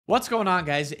What's going on,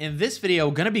 guys? In this video,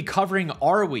 I'm going to be covering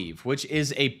Arweave, which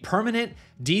is a permanent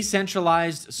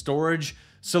decentralized storage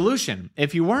solution.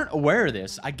 If you weren't aware of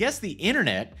this, I guess the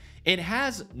internet, it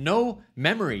has no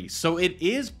memory. So it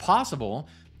is possible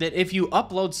that if you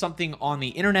upload something on the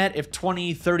internet, if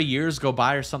 20, 30 years go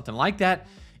by or something like that,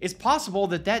 it's possible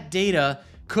that that data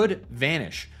could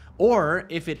vanish. Or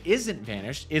if it isn't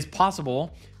vanished, it's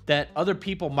possible that other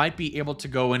people might be able to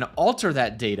go and alter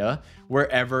that data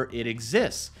wherever it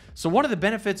exists. So one of the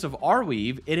benefits of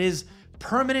Arweave, it is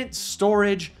permanent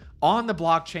storage on the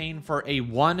blockchain for a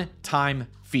one-time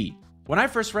fee. When I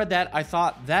first read that, I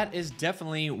thought that is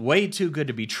definitely way too good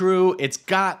to be true. It's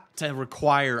got to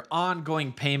require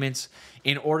ongoing payments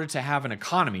in order to have an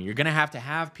economy. You're going to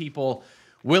have people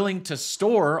willing to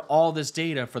store all this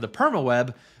data for the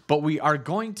permaweb, but we are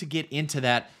going to get into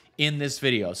that in this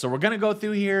video. So we're going to go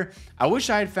through here. I wish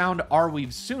I had found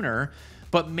Arweave sooner,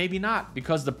 but maybe not,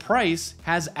 because the price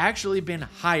has actually been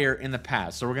higher in the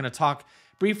past. So we're going to talk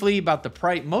briefly about the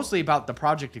price, mostly about the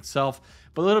project itself,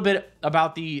 but a little bit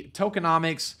about the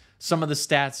tokenomics, some of the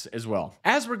stats as well.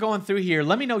 As we're going through here,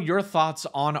 let me know your thoughts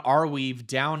on Arweave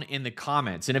down in the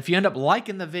comments. And if you end up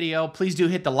liking the video, please do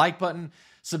hit the like button,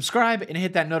 subscribe, and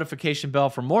hit that notification bell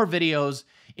for more videos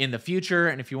in the future.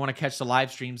 And if you want to catch the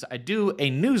live streams, I do a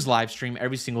news live stream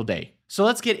every single day. So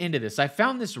let's get into this. I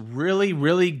found this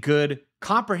really good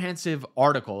comprehensive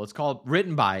article. It's called,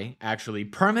 written by, actually,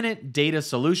 Permanent Data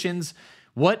Solutions.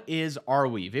 What is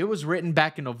Arweave? It was written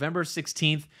back in November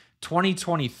 16th,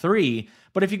 2023.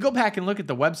 But if you go back and look at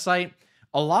the website,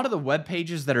 a lot of the web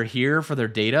pages that are here for their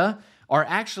data are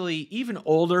actually even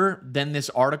older than this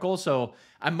article. So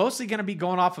I'm mostly going to be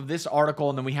going off of this article,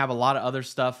 and then we have a lot of other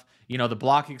stuff, you know, the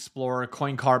Block Explorer,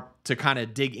 CoinCarp, to kind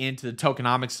of dig into the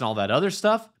tokenomics and all that other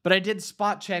stuff. But I did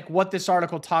spot check what this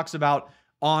article talks about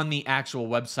on the actual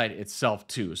website itself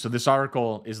too. So this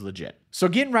article is legit. So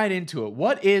getting right into it,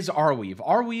 what is Arweave?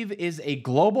 Arweave is a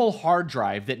global hard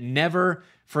drive that never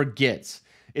forgets.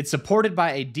 It's supported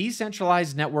by a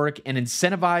decentralized network and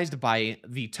incentivized by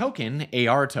the token,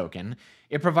 AR token.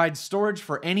 It provides storage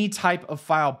for any type of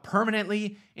file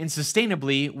permanently and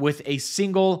sustainably with a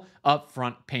single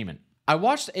upfront payment. I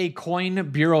watched a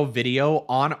Coin Bureau video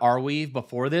on Arweave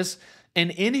before this,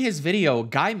 and in his video,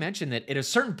 Guy mentioned that at a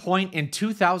certain point in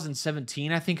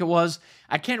 2017, I think it was,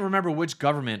 I can't remember which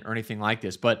government or anything like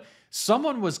this, but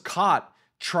someone was caught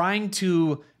trying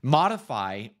to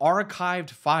modify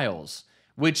archived files,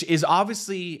 which is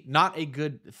obviously not a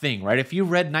good thing, right? If you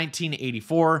read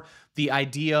 1984, the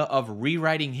idea of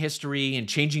rewriting history and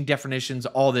changing definitions,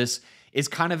 all this is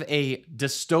kind of a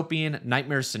dystopian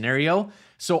nightmare scenario.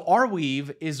 So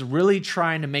Arweave is really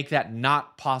trying to make that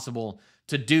not possible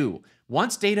to do.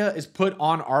 Once data is put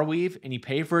on Arweave and you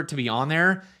pay for it to be on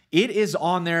there, it is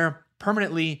on there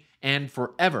permanently and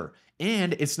forever.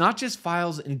 And it's not just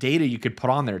files and data you could put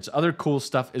on there. It's other cool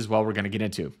stuff as well we're going to get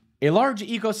into. A large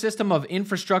ecosystem of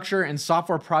infrastructure and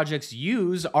software projects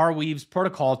use Arweave's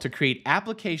protocol to create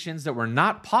applications that were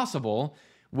not possible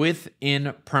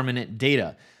within permanent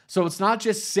data. So it's not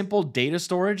just simple data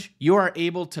storage. You are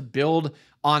able to build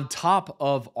on top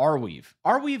of Arweave.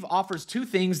 Arweave offers two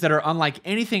things that are unlike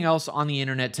anything else on the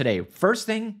internet today. First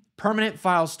thing, permanent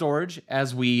file storage,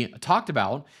 as we talked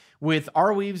about. With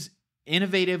Arweave's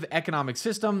innovative economic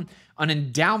system, an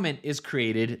endowment is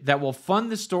created that will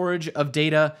fund the storage of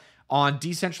data on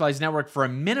decentralized network for a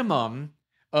minimum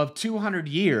of 200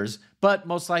 years, but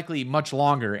most likely much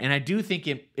longer. And I do think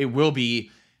it will be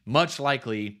much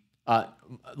likely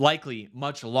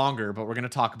much longer, but we're going to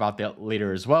talk about that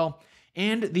later as well.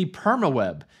 And the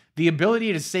permaweb, the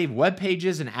ability to save web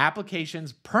pages and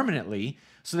applications permanently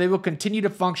so they will continue to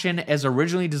function as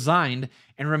originally designed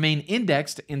and remain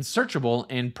indexed and searchable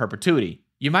in perpetuity.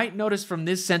 You might notice from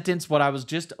this sentence what I was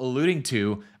just alluding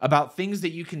to about things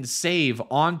that you can save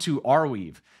onto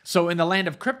Arweave. So in the land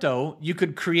of crypto, you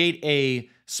could create a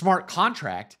smart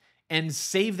contract and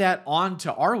save that onto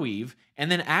Arweave, and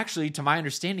then actually, to my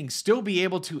understanding, still be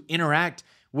able to interact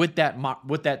with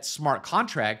that smart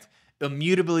contract,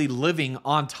 immutably living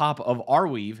on top of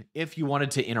Arweave if you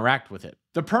wanted to interact with it.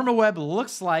 The permaweb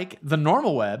looks like the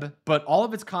normal web, but all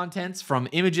of its contents, from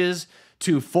images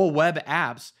to full web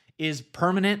apps, is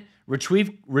permanent,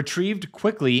 retrieved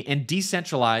quickly, and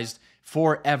decentralized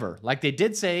forever. Like they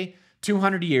did say,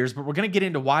 200 years, but we're going to get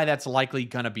into why that's likely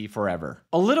going to be forever.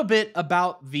 A little bit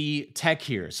about the tech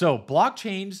here. So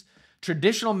blockchain's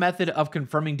traditional method of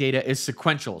confirming data is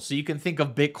sequential. So you can think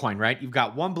of Bitcoin, right? You've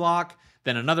got one block,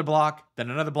 then another block,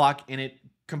 then another block, and it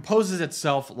composes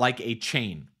itself like a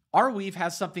chain. Arweave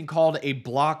has something called a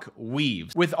block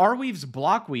weave. With Arweave's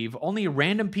block weave, only a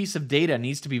random piece of data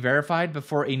needs to be verified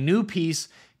before a new piece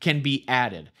can be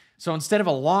added. So instead of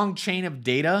a long chain of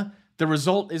data, the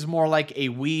result is more like a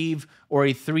weave or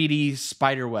a 3D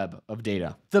spider web of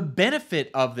data. The benefit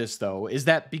of this, though, is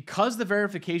that because the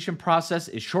verification process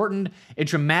is shortened, it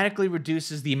dramatically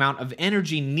reduces the amount of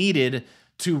energy needed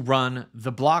to run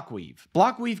the block weave.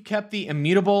 Block weave kept the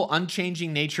immutable,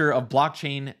 unchanging nature of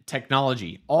blockchain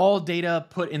technology. All data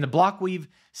put in the block weave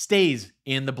stays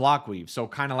in the block weave. So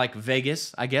kind of like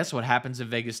Vegas, I guess. What happens in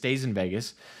Vegas stays in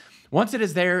Vegas. Once it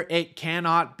is there, it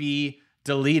cannot be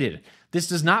deleted. This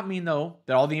does not mean, though,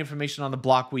 that all the information on the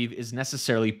block weave is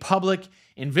necessarily public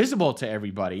and visible to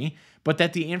everybody, but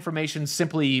that the information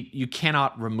simply, you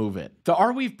cannot remove it. The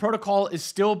Arweave protocol is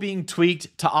still being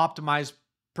tweaked to optimize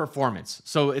performance.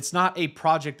 So it's not a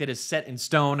project that is set in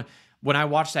stone. When I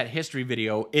watched that history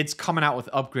video, it's coming out with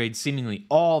upgrades seemingly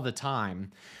all the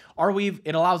time. Arweave,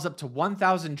 it allows up to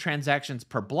 1,000 transactions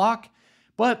per block,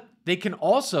 but they can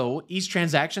also, each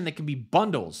transaction, they can be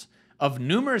bundles of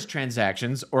numerous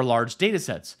transactions or large data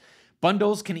sets.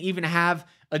 Bundles can even have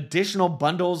additional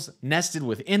bundles nested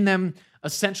within them,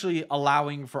 essentially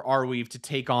allowing for Arweave to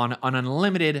take on an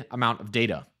unlimited amount of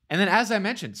data. And then as I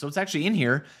mentioned, so it's actually in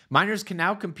here, miners can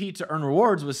now compete to earn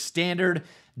rewards with standard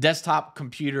desktop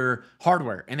computer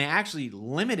hardware. And they actually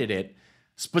limited it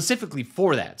specifically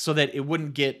for that so that it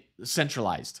wouldn't get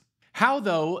centralized. How,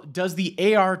 though, does the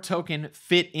AR token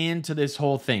fit into this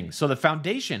whole thing? So the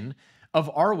foundation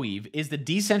of Arweave is the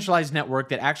decentralized network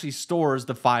that actually stores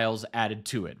the files added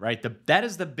to it, right? That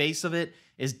is the base of it,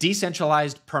 is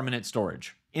decentralized permanent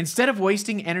storage. Instead of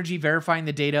wasting energy verifying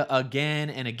the data again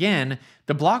and again,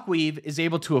 the block weave is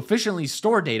able to efficiently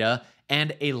store data,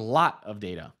 and a lot of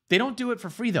data. They don't do it for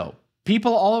free, though.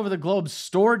 People all over the globe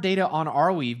store data on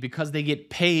Arweave because they get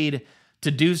paid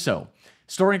to do so.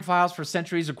 Storing files for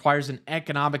centuries requires an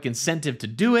economic incentive to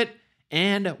do it,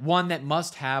 and one that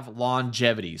must have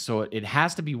longevity. So it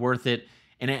has to be worth it,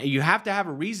 and you have to have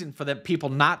a reason for the people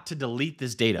not to delete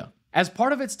this data. As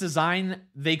part of its design,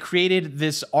 they created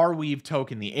this Arweave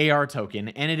token, the AR token,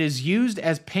 and it is used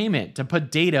as payment to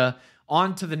put data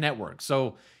onto the network.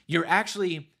 So you're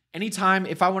actually, anytime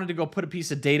if I wanted to go put a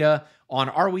piece of data on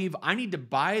Arweave, I need to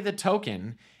buy the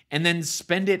token and then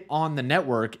spend it on the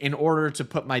network in order to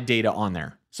put my data on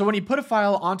there. So when you put a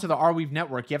file onto the Arweave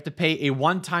network, you have to pay a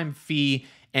one-time fee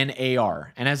and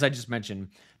AR. And as I just mentioned,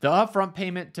 the upfront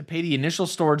payment to pay the initial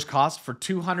storage cost for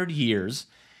 200 years,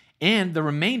 and the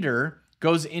remainder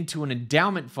goes into an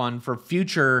endowment fund for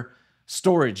future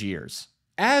storage years.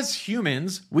 As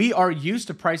humans, we are used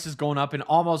to prices going up in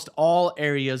almost all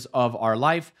areas of our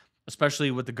life,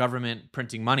 especially with the government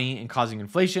printing money and causing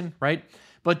inflation, right?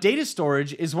 But data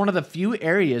storage is one of the few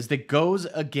areas that goes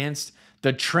against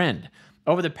the trend.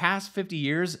 Over the past 50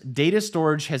 years, data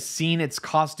storage has seen its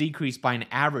cost decrease by an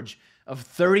average of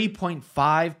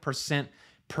 30.5%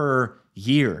 per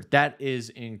year. That is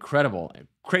incredible.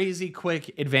 Crazy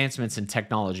quick advancements in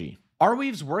technology.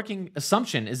 Arweave's working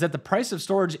assumption is that the price of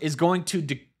storage is going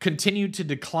to continue to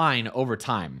decline over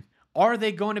time. Are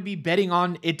they going to be betting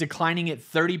on it declining at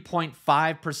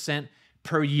 30.5%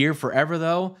 per year forever,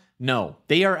 though? No,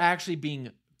 they are actually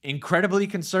being incredibly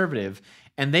conservative,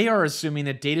 and they are assuming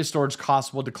that data storage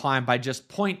costs will decline by just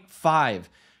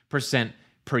 0.5%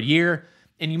 per year.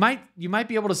 And you might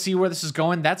be able to see where this is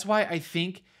going. That's why I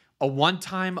think a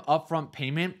one-time upfront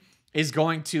payment is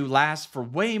going to last for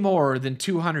way more than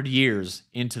 200 years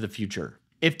into the future.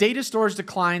 If data storage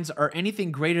declines are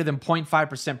anything greater than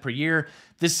 0.5% per year,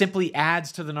 this simply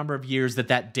adds to the number of years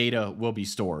that data will be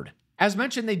stored. As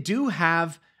mentioned, they do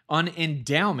have an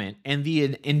endowment, and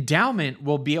the endowment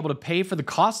will be able to pay for the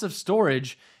cost of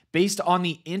storage based on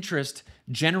the interest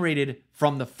generated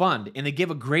from the fund. And they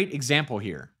give a great example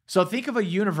here. So think of a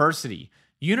university.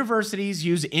 Universities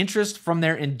use interest from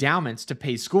their endowments to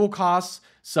pay school costs,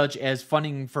 such as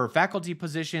funding for faculty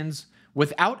positions,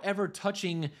 without ever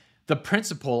touching the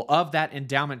principal of that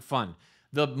endowment fund.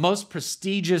 The most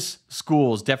prestigious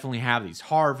schools definitely have these.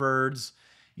 Harvard's,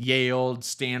 Yale,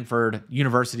 Stanford,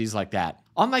 universities like that.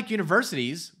 Unlike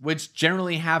universities, which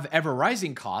generally have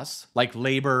ever-rising costs, like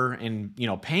labor and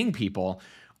paying people,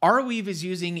 Arweave is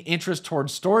using interest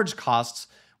towards storage costs,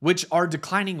 which are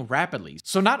declining rapidly.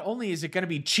 So not only is it going to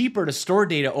be cheaper to store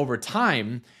data over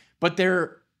time, but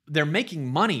they're making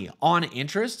money on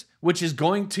interest, which is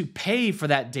going to pay for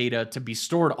that data to be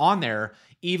stored on there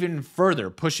even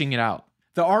further, pushing it out.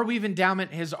 The Arweave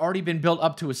endowment has already been built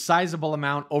up to a sizable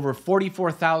amount, over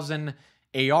 44,000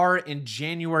 AR in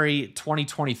January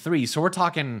 2023. So we're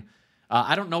talking,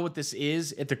 I don't know what this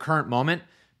is at the current moment,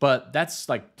 but that's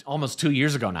like almost 2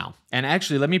 years ago now. And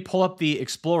actually, let me pull up the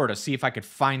Explorer to see if I could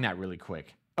find that really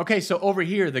quick. Okay, so over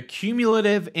here, the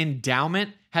cumulative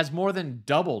endowment has more than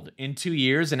doubled in 2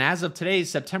 years. And as of today,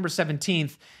 September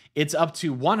 17th, it's up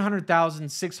to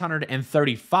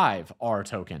 100,635 R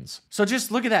tokens. So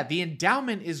just look at that. The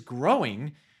endowment is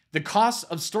growing. The cost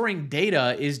of storing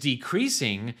data is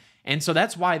decreasing. And so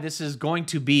that's why this is going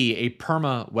to be a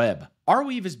perma web.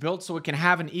 Arweave is built so it can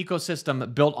have an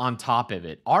ecosystem built on top of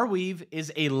it. Arweave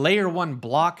is a layer 1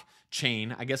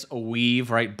 blockchain, I guess a weave,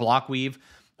 right? Block weave,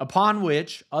 upon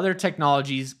which other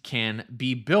technologies can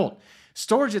be built.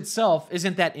 Storage itself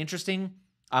isn't that interesting.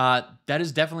 That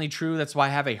is definitely true. That's why I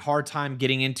have a hard time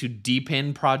getting into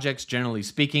deep-in projects, generally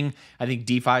speaking. I think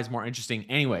DeFi is more interesting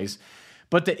anyways.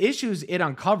 But the issues it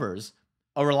uncovers,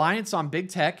 a reliance on big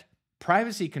tech,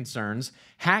 privacy concerns,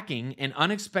 hacking, and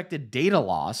unexpected data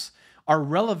loss are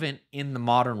relevant in the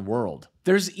modern world.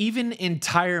 There's even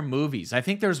entire movies. I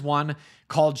think there's one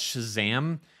called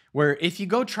Shazam, where if you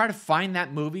go try to find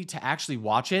that movie to actually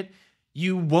watch it,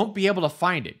 you won't be able to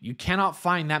find it. You cannot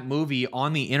find that movie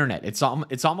on the internet. It's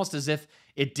almost as if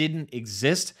it didn't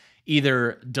exist,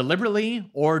 either deliberately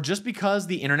or just because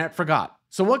the internet forgot.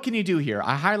 So what can you do here?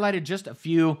 I highlighted just a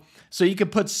few. So you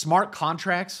could put smart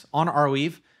contracts on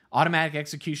Arweave, automatic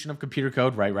execution of computer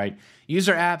code, right.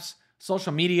 User apps,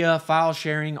 social media, file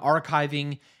sharing,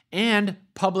 archiving, and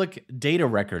public data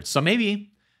records. So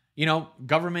maybe,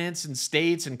 governments and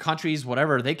states and countries,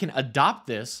 whatever, they can adopt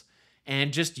this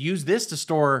and just use this to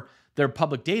store their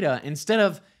public data instead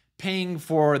of paying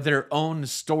for their own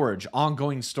storage,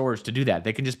 ongoing storage to do that.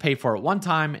 They can just pay for it one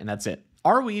time and that's it.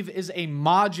 Arweave is a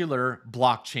modular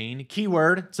blockchain.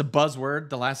 Keyword, it's a buzzword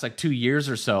the last 2 years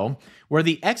or so, where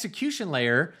the execution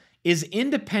layer is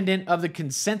independent of the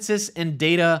consensus and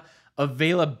data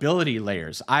availability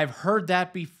layers. I've heard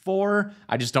that before.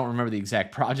 I just don't remember the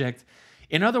exact project.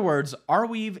 In other words,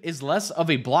 Arweave is less of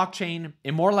a blockchain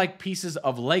and more like pieces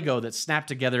of Lego that snap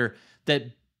together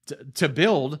to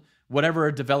build whatever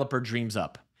a developer dreams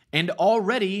up. And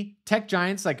already, tech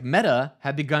giants like Meta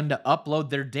have begun to upload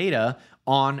their data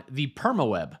on the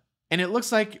permaweb. And it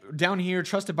looks like down here,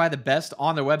 trusted by the best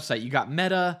on their website, you got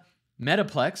Meta,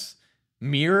 Metaplex,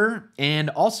 Mirror, and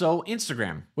also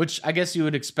Instagram, which I guess you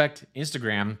would expect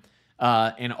Instagram,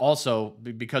 and also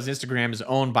because Instagram is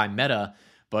owned by Meta.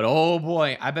 But oh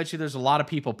boy, I bet you there's a lot of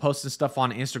people posting stuff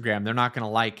on Instagram they're not going to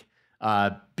like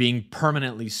being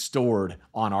permanently stored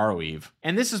on Arweave.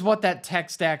 And this is what that tech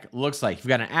stack looks like. You've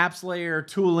got an apps layer,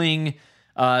 tooling,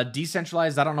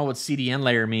 decentralized, I don't know what CDN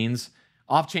layer means,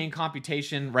 off-chain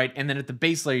computation, right? And then at the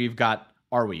base layer, you've got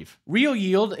Arweave. Real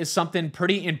yield is something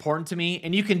pretty important to me,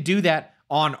 and you can do that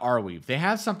on Arweave. They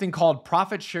have something called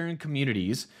profit-sharing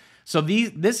communities. So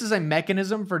this is a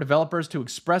mechanism for developers to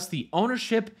express the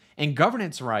ownership and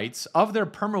governance rights of their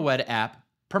permaweb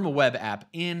app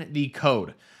in the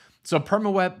code. So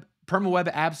permaweb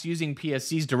apps using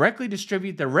PSCs directly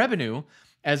distribute their revenue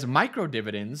as micro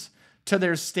dividends to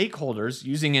their stakeholders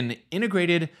using an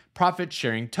integrated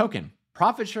profit-sharing token.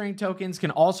 Profit-sharing tokens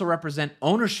can also represent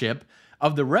ownership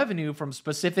of the revenue from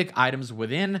specific items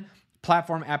within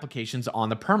platform applications on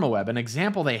the permaweb. An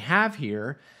example they have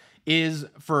here is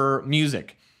for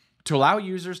music, to allow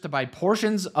users to buy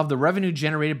portions of the revenue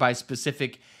generated by a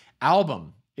specific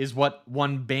album is what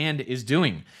one band is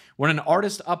doing. When an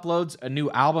artist uploads a new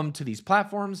album to these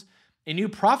platforms, a new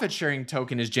profit-sharing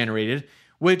token is generated,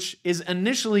 which is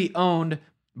initially owned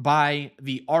by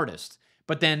the artist.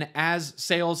 But then as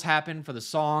sales happen for the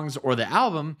songs or the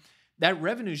album, that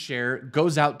revenue share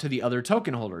goes out to the other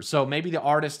token holders. So maybe the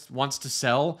artist wants to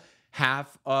sell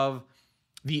half of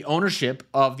the ownership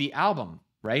of the album,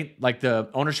 right? Like the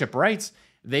ownership rights,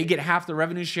 they get half the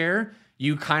revenue share.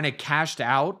 You kind of cashed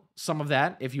out some of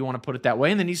that, if you want to put it that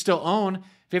way, and then you still own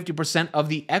 50% of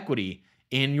the equity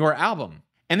in your album.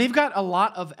 And they've got a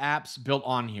lot of apps built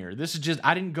on here. This is just,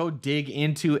 I didn't go dig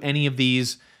into any of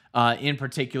these in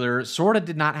particular. Sort of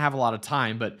did not have a lot of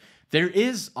time, but there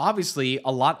is obviously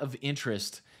a lot of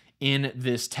interest in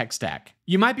this tech stack.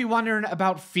 You might be wondering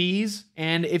about fees,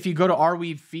 and if you go to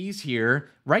Arweave fees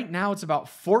here, right now it's about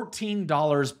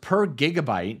 $14 per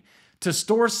gigabyte to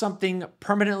store something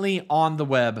permanently on the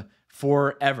web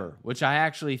forever, which I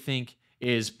actually think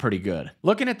is pretty good.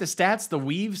 Looking at the stats, the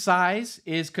weave size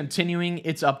is continuing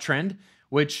its uptrend,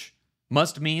 which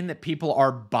must mean that people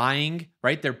are buying,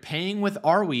 right? They're paying with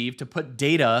Arweave to put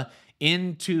data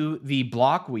into the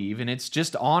block weave, and it's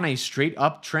just on a straight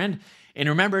up trend. And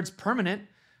remember, it's permanent,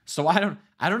 so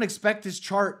I I don't expect this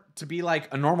chart to be like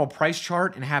a normal price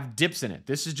chart and have dips in it.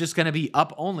 This is just going to be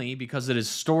up only because it is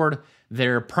stored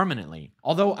there permanently.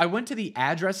 Although I went to the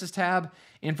addresses tab,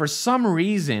 and for some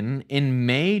reason in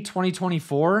May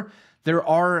 2024, there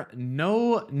are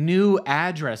no new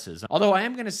addresses. Although I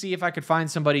am going to see if I could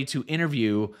find somebody to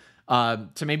interview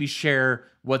to maybe share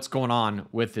what's going on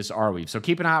with this Arweave. So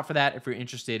keep an eye out for that if you're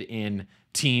interested in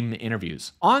team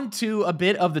interviews. On to a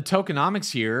bit of the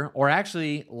tokenomics here, or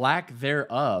actually lack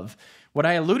thereof. What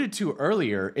I alluded to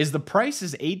earlier is the price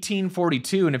is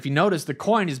 1842, and if you notice, the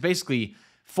coin is basically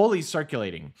fully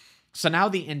circulating. So now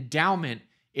the endowment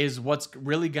is what's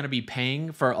really going to be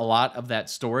paying for a lot of that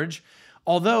storage.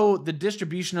 Although the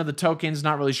distribution of the token's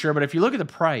not really sure, but if you look at the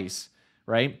price,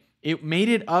 right, it made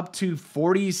it up to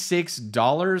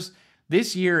 $46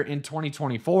 this year in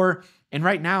 2024, and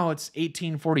right now it's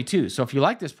 $18.42. So if you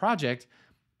like this project,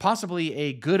 possibly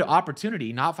a good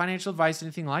opportunity, not financial advice,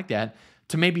 anything like that,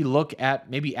 to maybe look at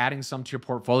maybe adding some to your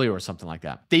portfolio or something like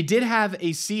that. They did have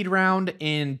a seed round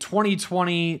in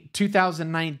 2020,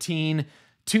 2019,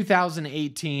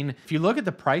 2018. If you look at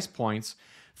the price points,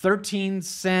 13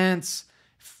 cents.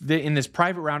 In this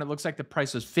private round, it looks like the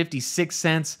price was 56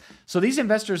 cents. So these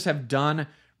investors have done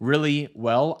really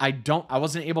well. I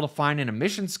wasn't able to find an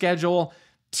emission schedule,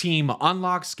 team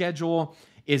unlock schedule.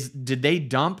 Did they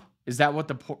dump? Is that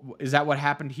what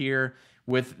happened here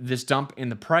with this dump in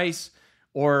the price?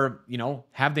 Or,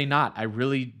 have they not? I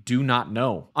really do not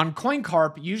know. On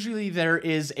CoinCarp, usually there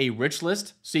is a rich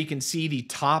list, so you can see the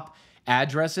top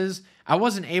addresses. I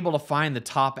wasn't able to find the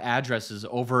top addresses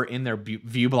over in their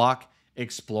view block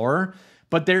Explorer,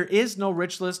 but there is no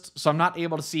rich list, so I'm not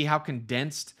able to see how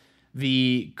condensed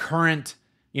the current,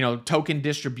 token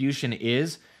distribution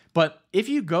is. But if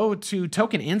you go to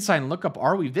Token Insight and look up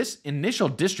Arweave, this initial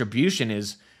distribution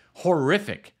is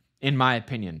horrific, in my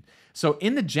opinion. So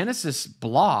in the Genesis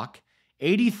block,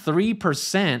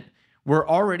 83% were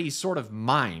already sort of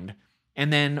mined,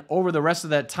 and then over the rest of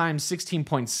that time,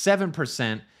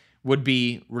 16.7% would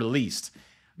be released.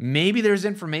 Maybe there's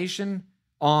information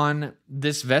on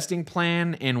this vesting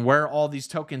plan and where all these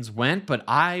tokens went, but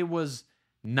I was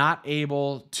not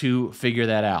able to figure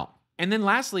that out. And then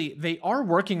lastly, they are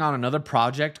working on another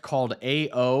project called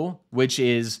AO, which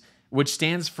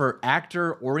stands for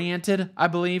actor oriented, I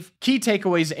believe. Key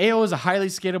takeaways: AO is a highly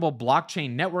scalable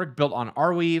blockchain network built on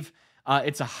Arweave.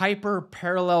 It's a hyper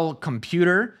parallel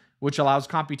computer, which allows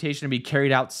computation to be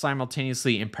carried out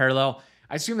simultaneously in parallel.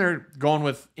 I assume they're going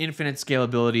with infinite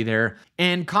scalability there,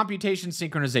 and computation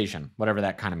synchronization, whatever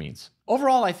that kind of means.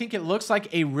 Overall, I think it looks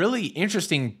like a really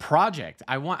interesting project.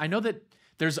 I know that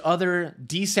there's other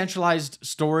decentralized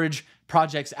storage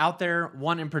projects out there.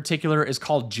 One in particular is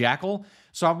called Jackal.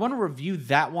 So I want to review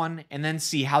that one and then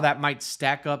see how that might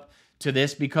stack up to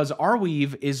this, because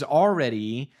Arweave is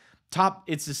already top.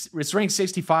 It's ranked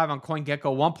 65 on CoinGecko,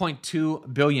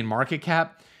 1.2 billion market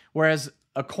cap, whereas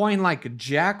a coin like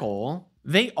Jackal,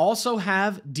 they also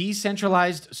have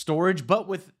decentralized storage, but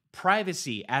with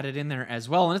privacy added in there as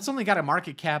well. And it's only got a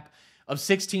market cap of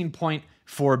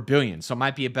 16.4 billion. So it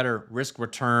might be a better risk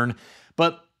return.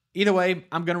 But either way,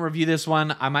 I'm going to review this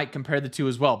one. I might compare the two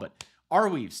as well. But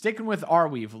Arweave, sticking with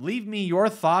Arweave, leave me your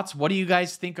thoughts. What do you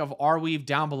guys think of Arweave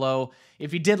down below?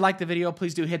 If you did like the video,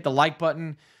 please do hit the like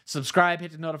button, subscribe,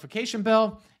 hit the notification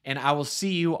bell, and I will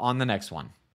see you on the next one.